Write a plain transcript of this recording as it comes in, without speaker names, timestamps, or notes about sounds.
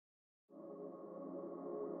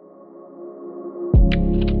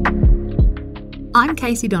I'm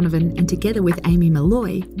Casey Donovan, and together with Amy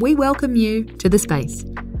Malloy, we welcome you to The Space,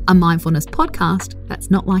 a mindfulness podcast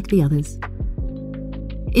that's not like the others.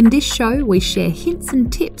 In this show, we share hints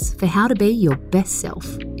and tips for how to be your best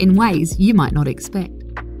self in ways you might not expect.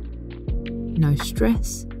 No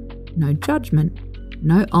stress, no judgment,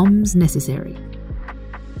 no ohms necessary.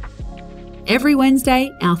 Every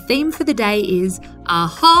Wednesday, our theme for the day is a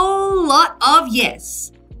whole lot of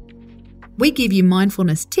yes. We give you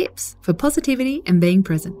mindfulness tips for positivity and being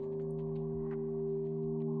present.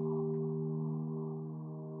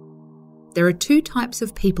 There are two types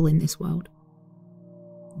of people in this world.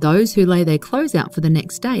 Those who lay their clothes out for the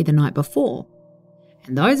next day the night before,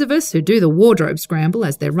 and those of us who do the wardrobe scramble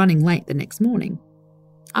as they're running late the next morning.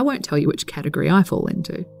 I won't tell you which category I fall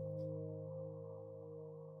into.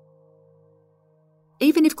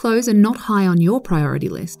 Even if clothes are not high on your priority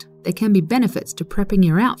list, there can be benefits to prepping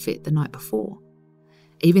your outfit the night before.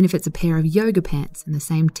 Even if it's a pair of yoga pants and the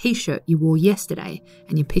same t-shirt you wore yesterday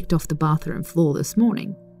and you picked off the bathroom floor this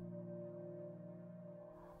morning.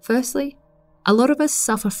 Firstly, a lot of us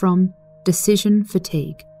suffer from decision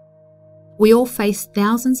fatigue. We all face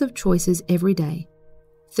thousands of choices every day,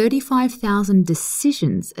 35,000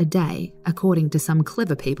 decisions a day, according to some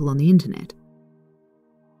clever people on the internet.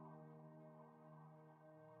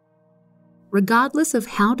 Regardless of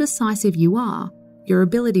how decisive you are, your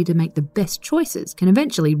ability to make the best choices can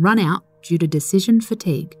eventually run out due to decision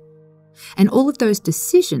fatigue. And all of those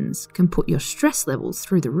decisions can put your stress levels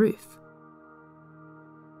through the roof.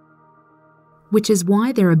 Which is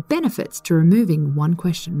why there are benefits to removing one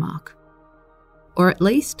question mark, or at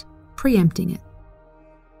least preempting it.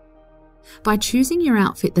 By choosing your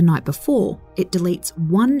outfit the night before, it deletes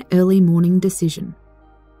one early morning decision.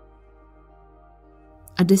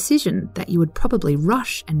 A decision that you would probably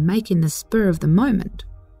rush and make in the spur of the moment,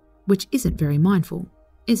 which isn't very mindful,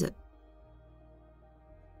 is it?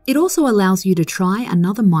 It also allows you to try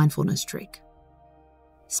another mindfulness trick.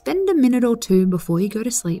 Spend a minute or two before you go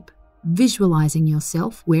to sleep visualizing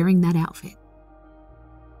yourself wearing that outfit.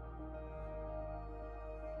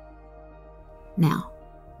 Now,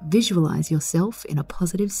 visualize yourself in a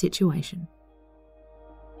positive situation.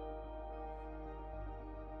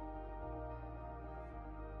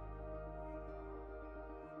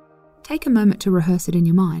 Take a moment to rehearse it in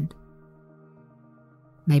your mind.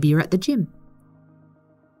 Maybe you're at the gym.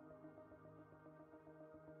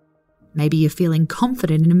 Maybe you're feeling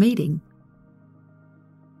confident in a meeting.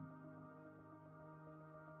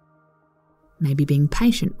 Maybe being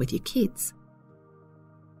patient with your kids.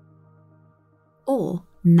 Or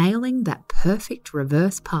nailing that perfect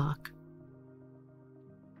reverse park.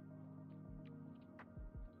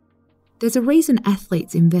 There's a reason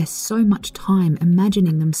athletes invest so much time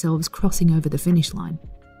imagining themselves crossing over the finish line.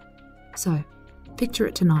 So, picture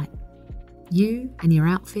it tonight. You and your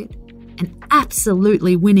outfit, and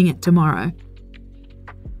absolutely winning it tomorrow.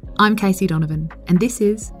 I'm Casey Donovan, and this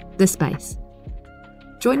is The Space.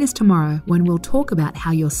 Join us tomorrow when we'll talk about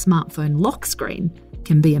how your smartphone lock screen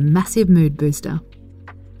can be a massive mood booster.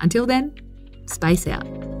 Until then, space out.